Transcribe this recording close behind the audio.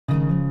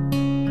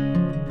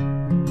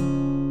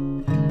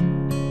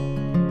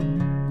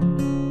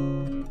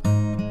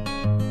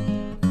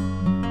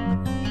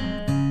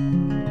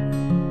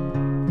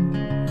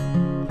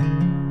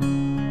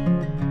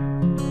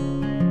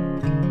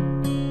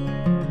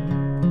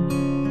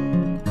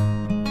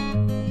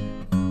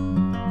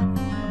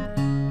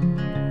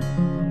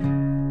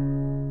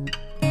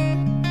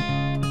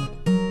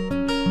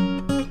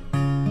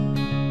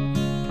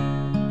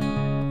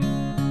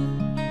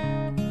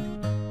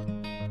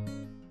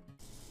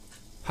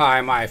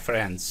Hi my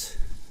friends,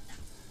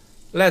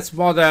 let's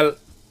model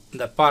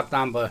the part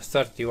number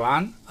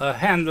 31, a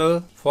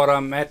handle for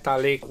a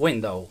metallic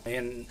window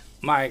in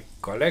my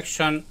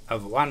collection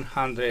of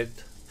 100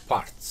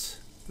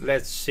 parts.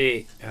 Let's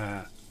see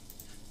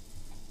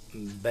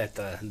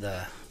better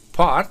the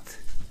part.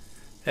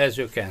 As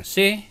you can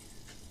see,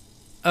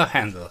 a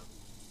handle.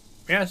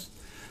 Yes,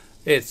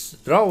 its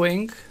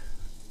drawing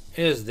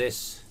is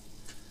this.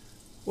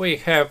 We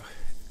have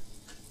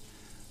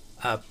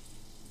a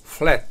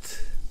flat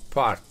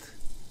part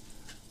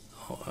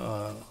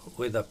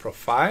with a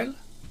profile,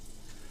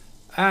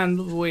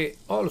 and we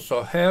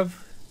also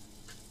have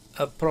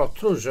a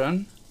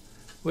protrusion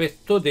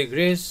with 2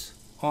 degrees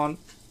on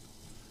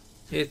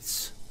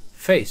its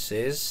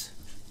faces,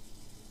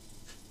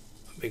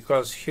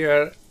 because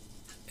here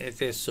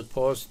it is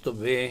supposed to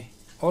be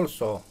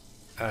also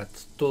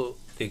at 2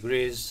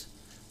 degrees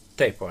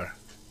taper.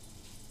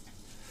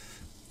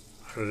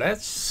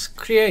 Let's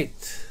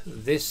create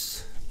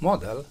this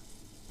model.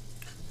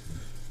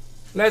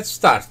 Let's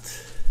start.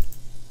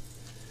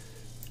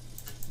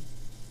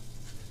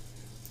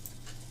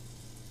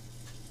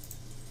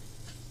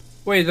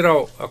 We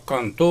draw a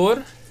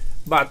contour,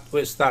 but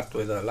we start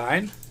with a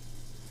line.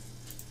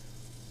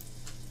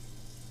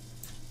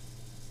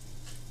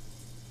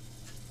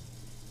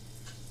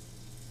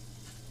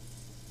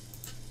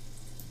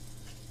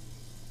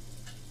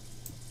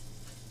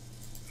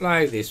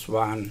 Like this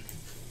one.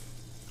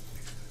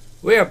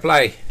 We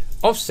apply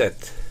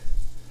offset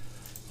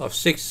of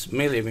 6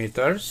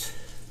 millimeters.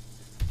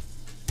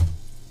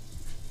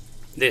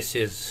 This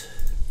is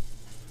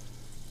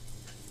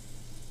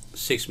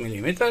 6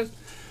 millimeters,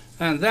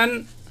 and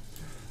then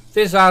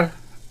these are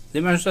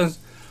dimensions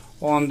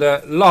on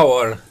the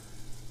lower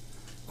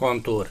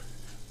contour.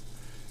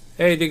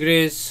 8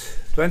 degrees,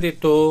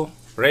 22,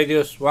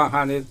 radius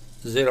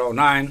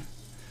 109,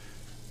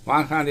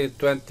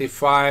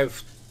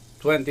 125,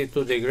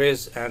 22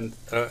 degrees, and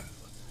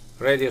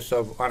radius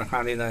of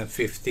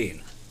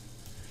 115.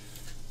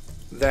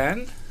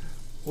 Then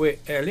we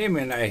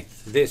eliminate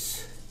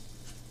this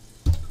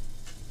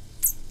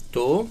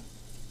 2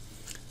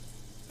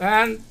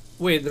 and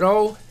we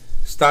draw,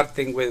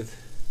 starting with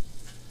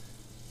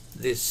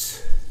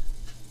this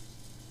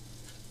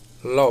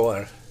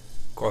lower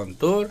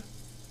contour.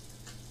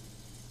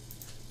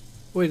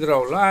 We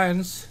draw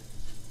lines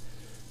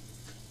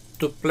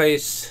to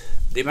place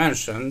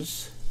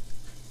dimensions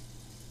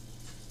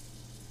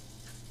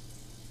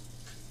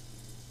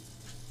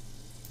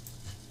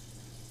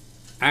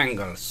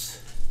angles.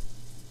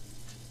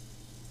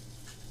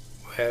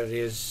 Where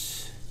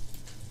is,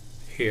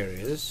 here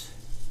is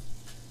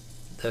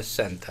the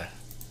center.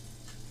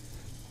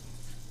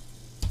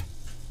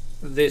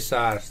 These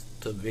are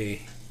to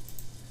be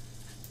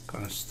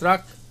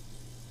construction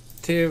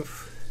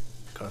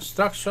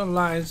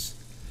lines,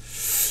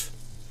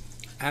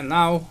 and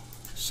now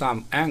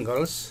some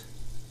angles.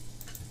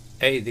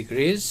 8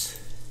 degrees,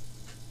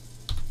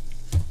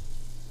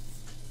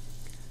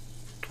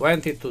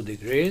 22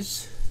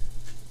 degrees,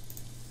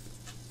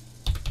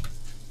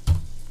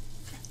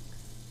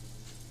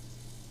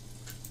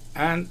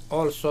 and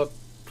also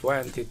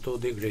 22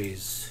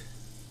 degrees.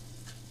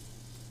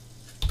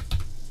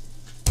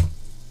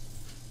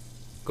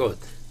 Good.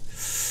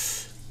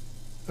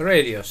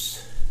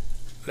 Radius.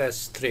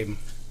 Let's trim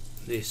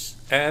this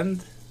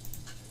end.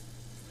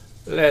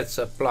 Let's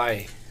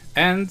apply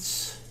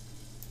ends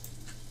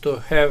to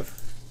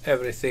have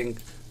everything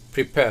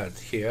prepared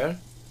here.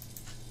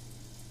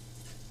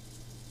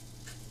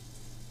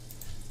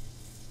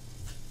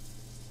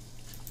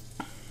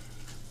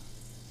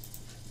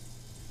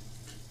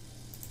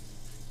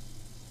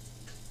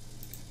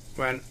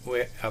 When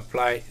we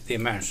apply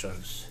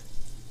dimensions,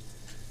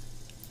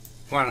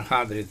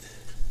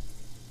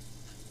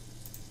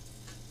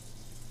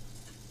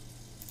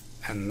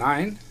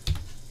 109,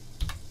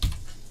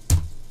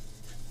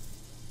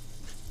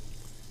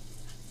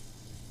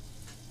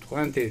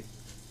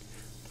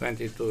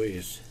 22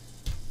 is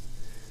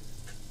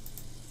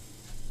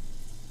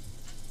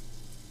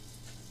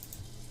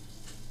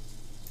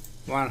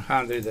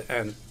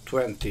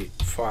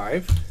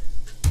 125,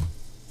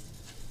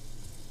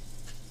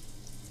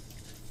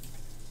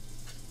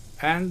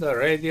 and the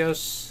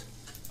radius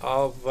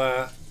of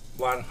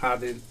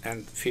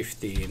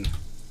 115.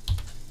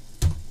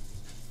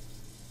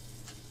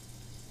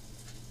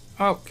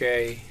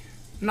 Okay,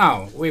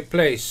 now we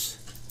place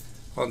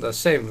on the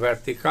same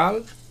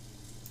vertical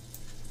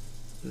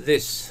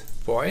this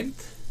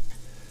point,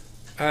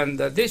 and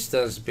the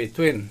distance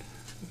between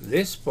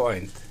this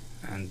point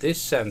and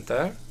this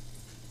center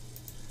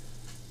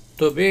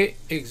to be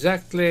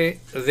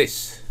exactly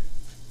this,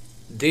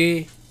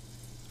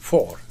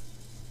 D4.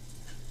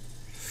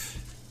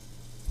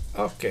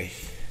 Okay,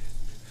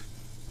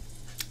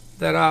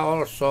 there are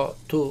also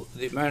 2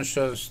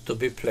 dimensions to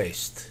be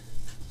placed.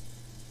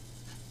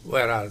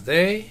 Where are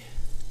they?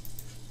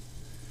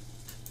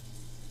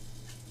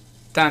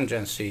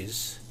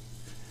 Tangencies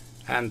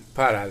and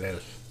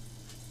parallel.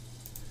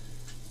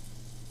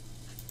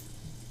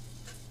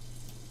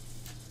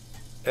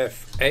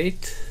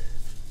 F8.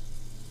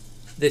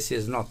 This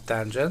is not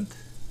tangent,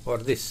 or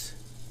this.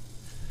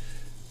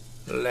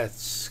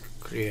 Let's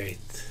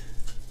create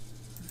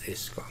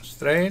this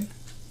constraint,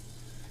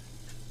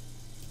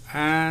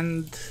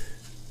 and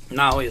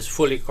now is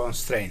fully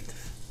constrained.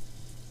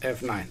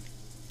 F9.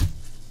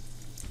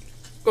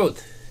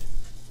 Good.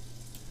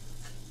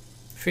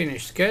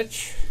 Finish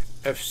sketch.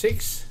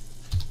 F6.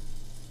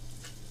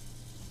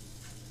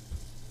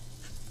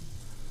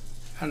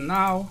 And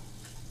now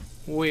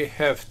we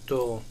have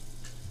to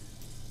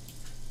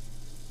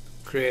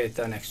create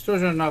an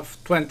extrusion of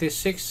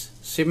 26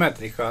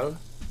 symmetrical.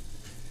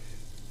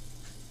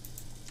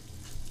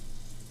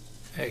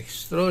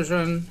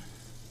 Extrusion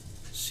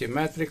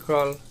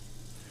symmetrical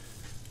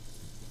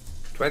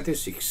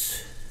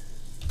 26.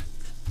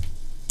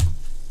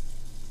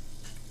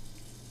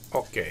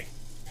 Okay.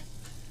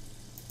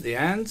 The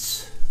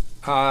ends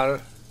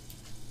are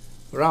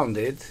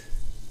rounded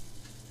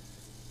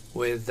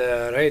with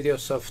a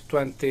radius of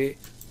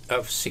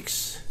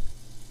 6.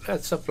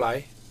 Let's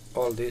apply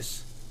all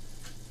these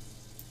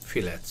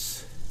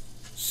fillets.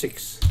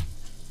 6.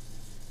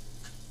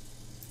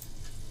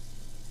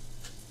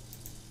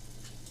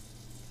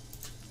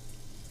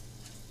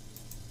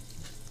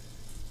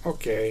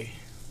 Okay.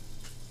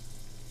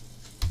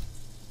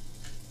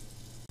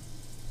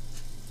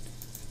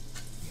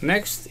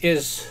 Next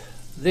is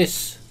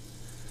this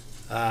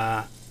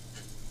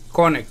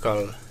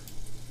conical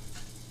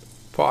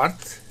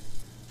part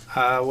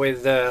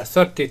with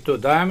 32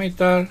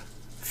 diameter,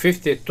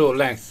 52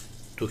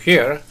 length to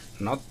here,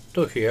 not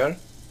to here,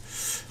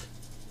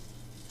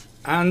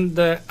 and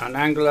an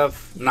angle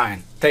of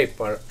 9,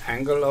 taper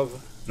angle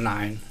of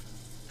 9.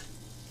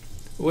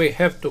 We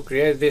have to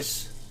create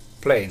this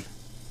plane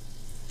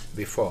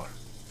before.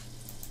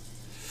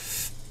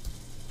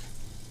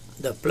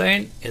 The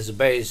plane is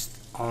based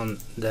on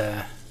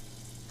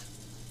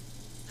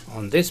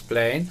this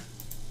plane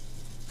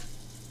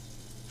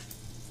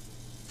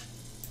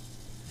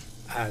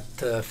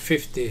at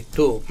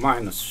 52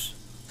 minus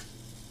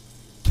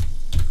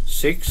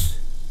 6,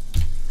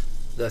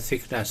 the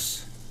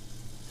thickness,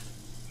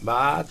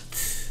 but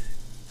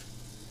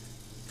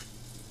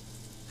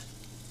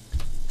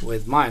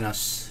with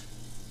minus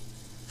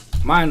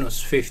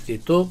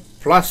 52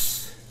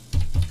 plus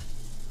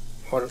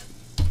or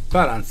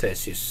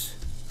parenthesis.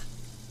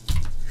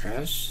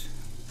 Yes,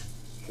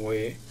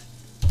 we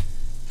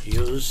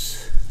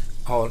use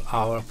all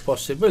our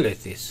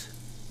possibilities.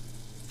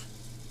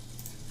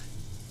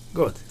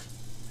 Good.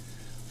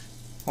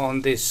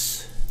 On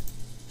this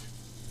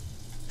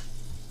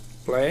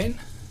plane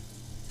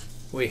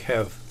we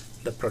have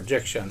the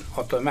projection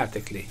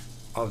automatically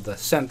of the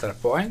center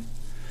point,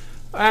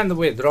 and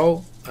we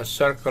draw a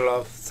circle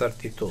of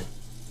 32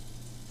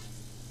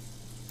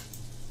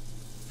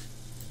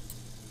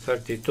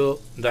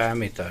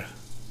 diameter.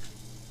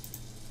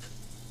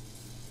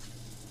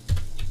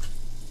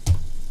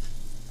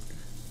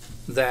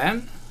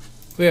 Then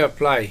we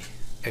apply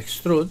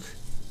extrude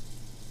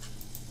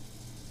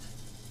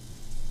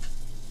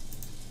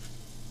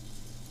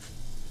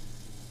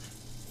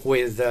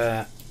with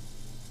an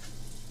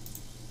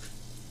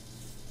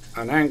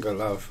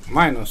angle of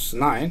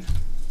 -9,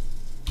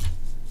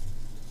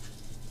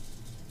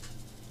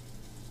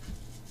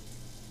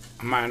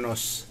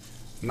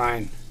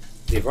 -9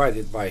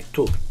 divided by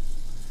 2,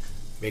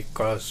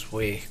 because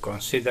we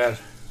consider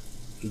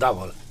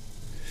double.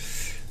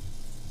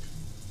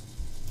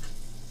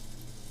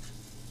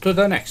 To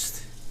the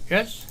next,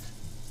 yes?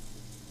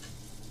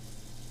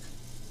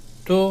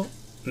 To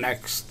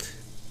next.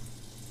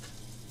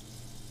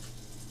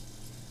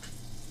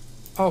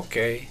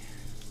 Okay.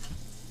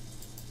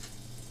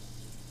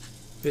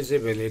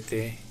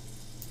 Visibility.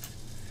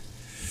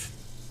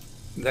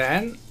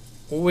 Then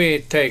we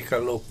take a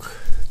look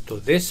to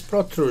this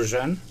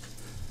protrusion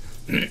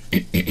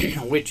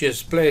which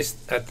is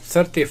placed at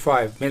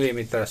 35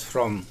 millimeters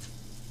from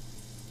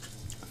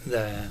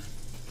the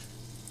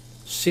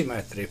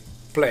symmetry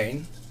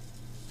plane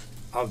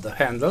of the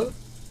handle,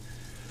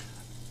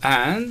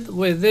 and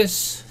with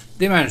these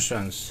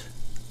dimensions: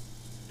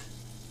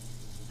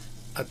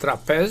 a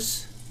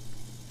trapeze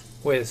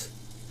with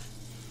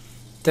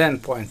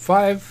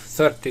 10.5,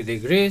 30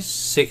 degrees,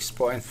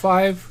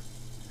 6.5,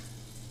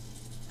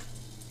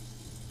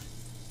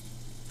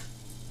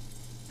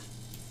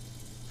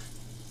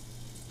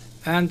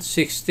 and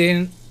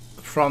 16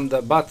 from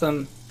the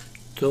bottom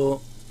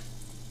to,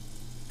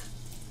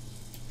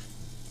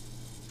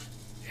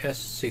 yes,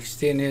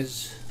 16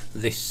 is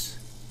this.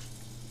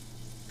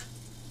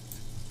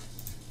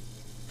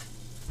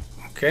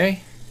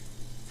 Okay,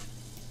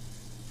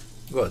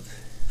 good.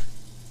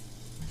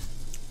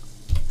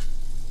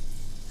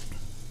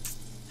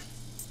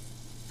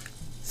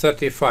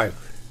 $35.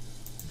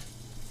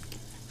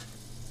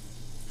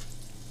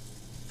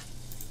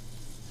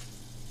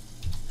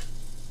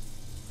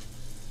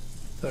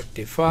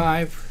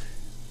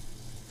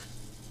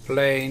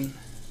 Plane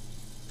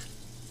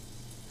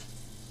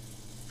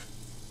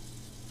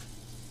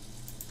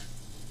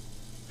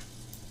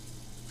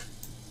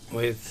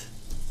with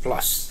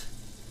plus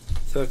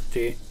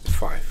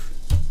 35.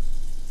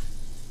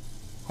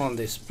 On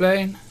this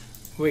plane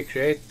we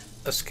create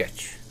a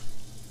sketch.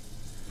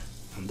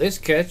 On this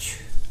sketch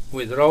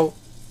we draw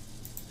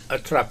a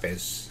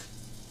trapeze.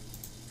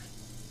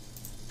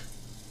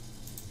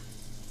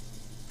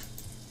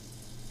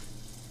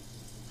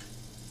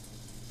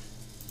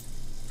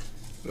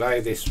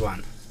 Like this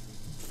one.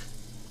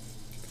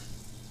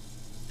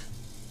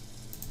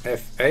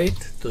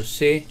 F8 to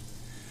see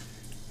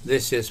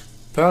this is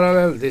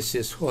parallel, this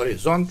is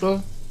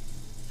horizontal,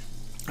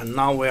 and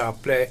now we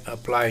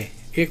apply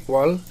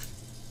equal.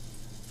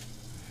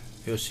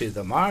 You see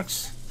the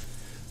marks,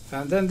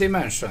 and then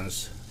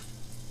dimensions.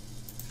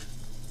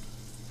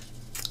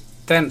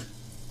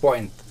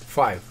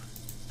 10.5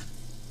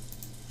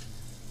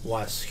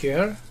 was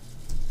here,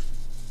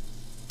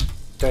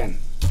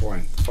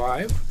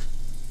 10.5,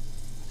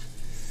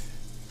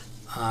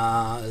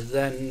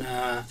 then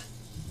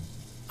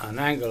an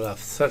angle of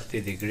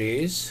 30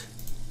 degrees,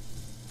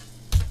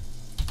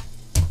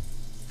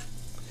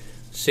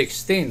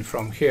 16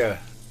 from here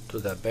to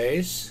the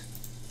base,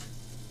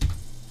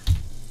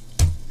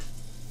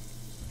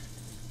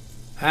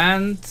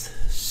 and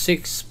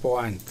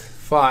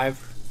 6.5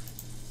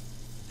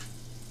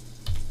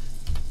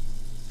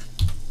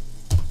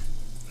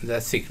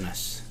 the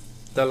thickness.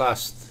 The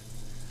last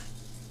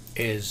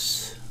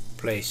is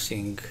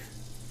placing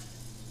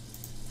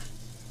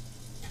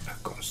a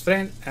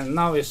constraint, and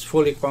now it's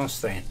fully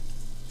constrained.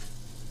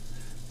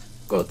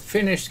 Good.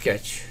 Finished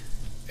sketch.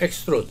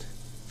 Extrude.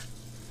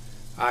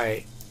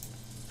 I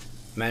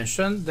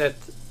mentioned that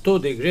 2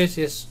 degrees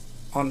is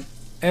on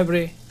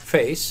every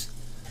face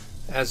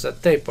as a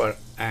taper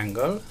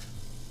angle,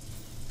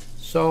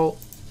 so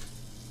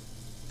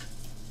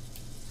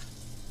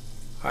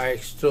I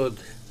extrude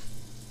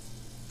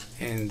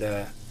in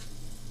the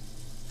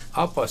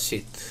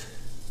opposite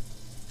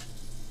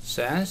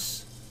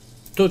sense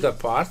to the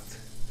part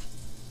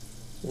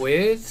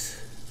with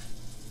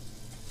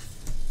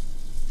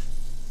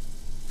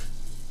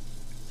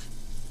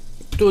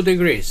 2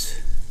 degrees,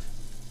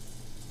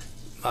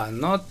 but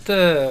not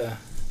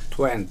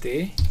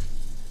 20,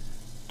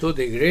 2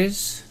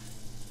 degrees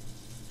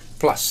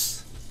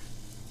plus.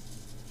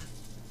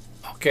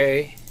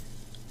 Okay.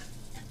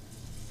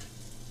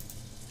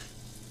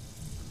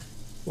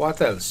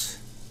 What else?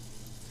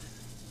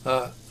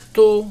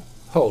 2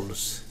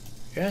 holes.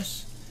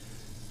 Yes.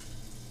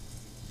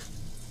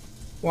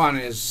 One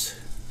is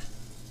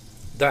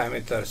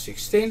diameter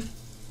 16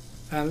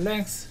 and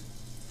length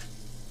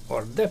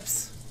or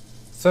depth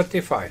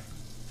 35.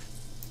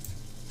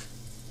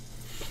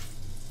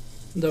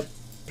 The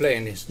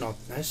plane is not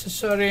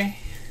necessary.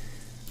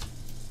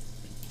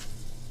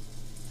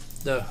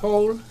 The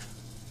hole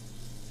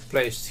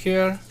placed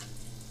here,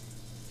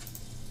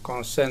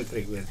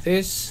 concentric with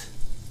this,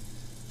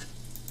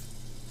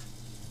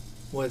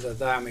 with a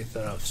diameter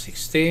of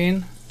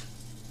 16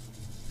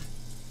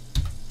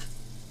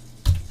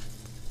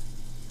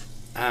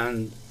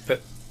 and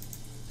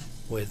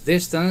with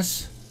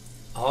distance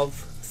of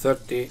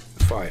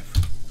 35.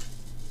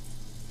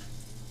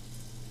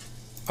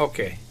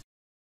 Okay.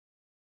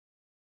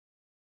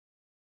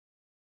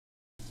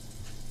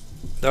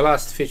 The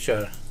last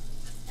feature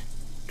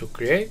to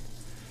create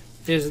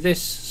is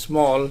this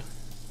small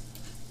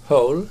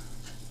hole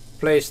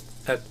placed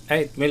at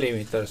 8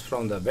 millimeters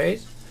from the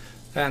base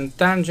and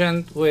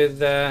tangent with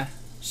the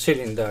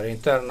cylinder,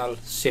 internal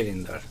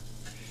cylinder.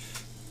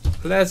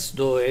 Let's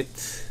do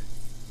it.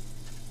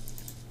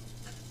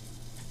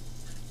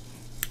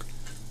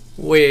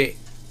 We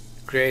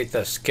create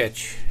a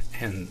sketch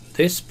in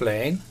this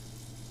plane.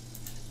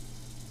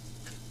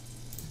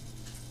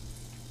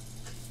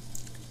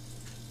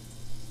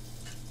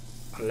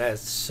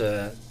 Let's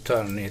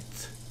turn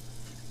it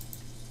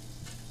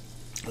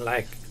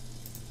like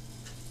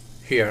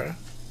here,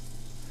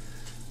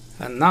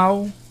 and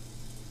now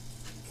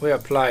we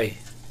apply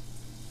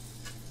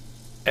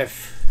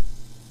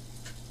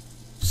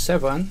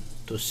F7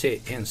 to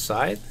see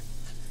inside.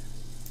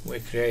 We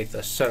create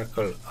a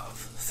circle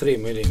of 3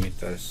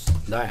 millimeters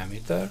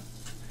diameter.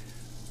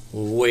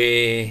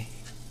 We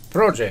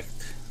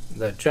project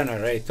the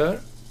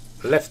generator,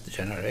 left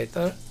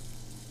generator,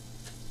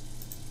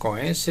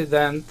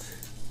 coincident,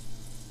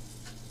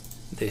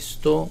 these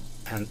 2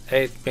 and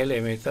 8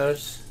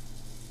 millimeters.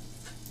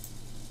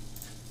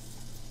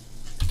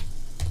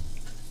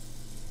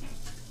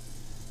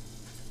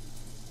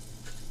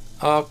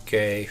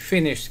 Okay,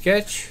 finish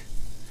sketch.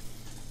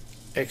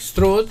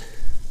 Extrude.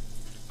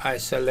 I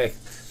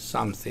select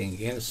something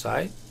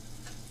inside.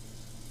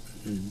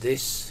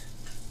 This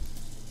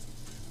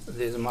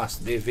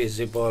must be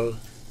visible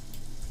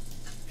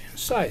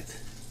inside.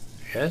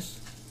 Yes.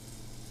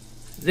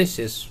 This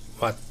is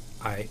what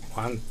I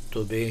want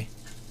to be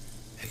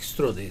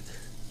extruded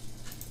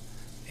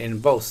in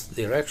both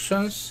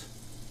directions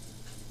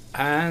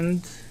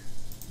and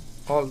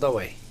all the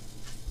way.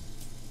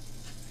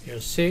 You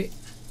see,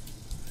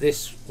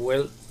 this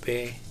will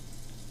be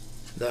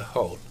the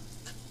hole.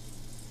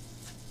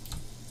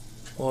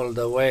 All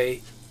the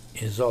way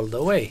is all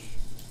the way,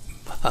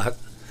 but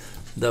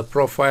the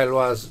profile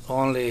was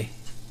only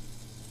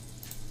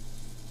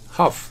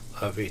half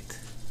of it.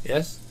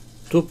 Yes,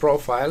 two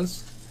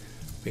profiles,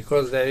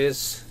 because there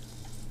is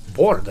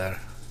border.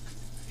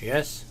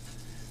 Yes,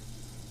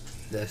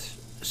 the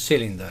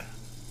cylinder.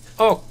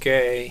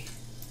 Okay,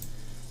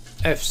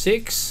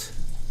 F6,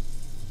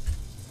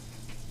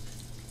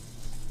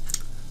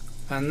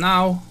 and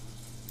now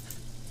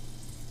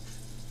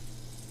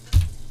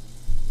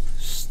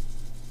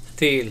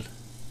steel,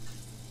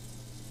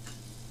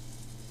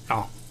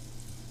 no,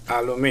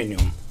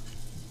 aluminium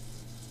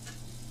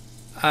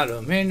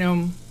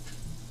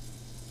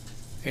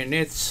in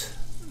its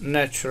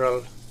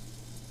natural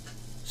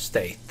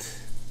state.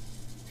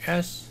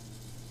 Yes,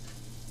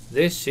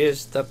 this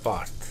is the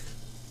part.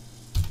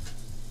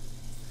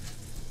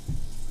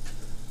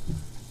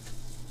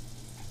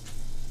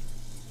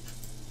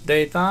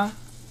 Data,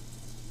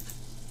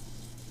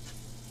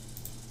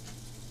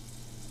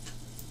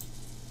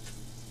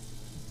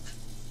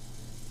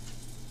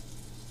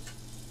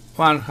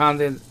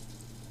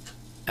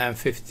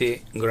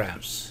 $150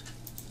 grams.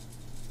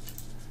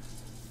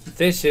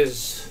 This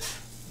is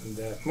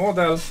the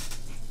model,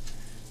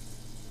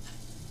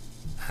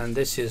 and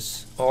this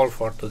is all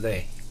for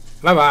today.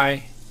 Bye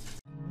bye.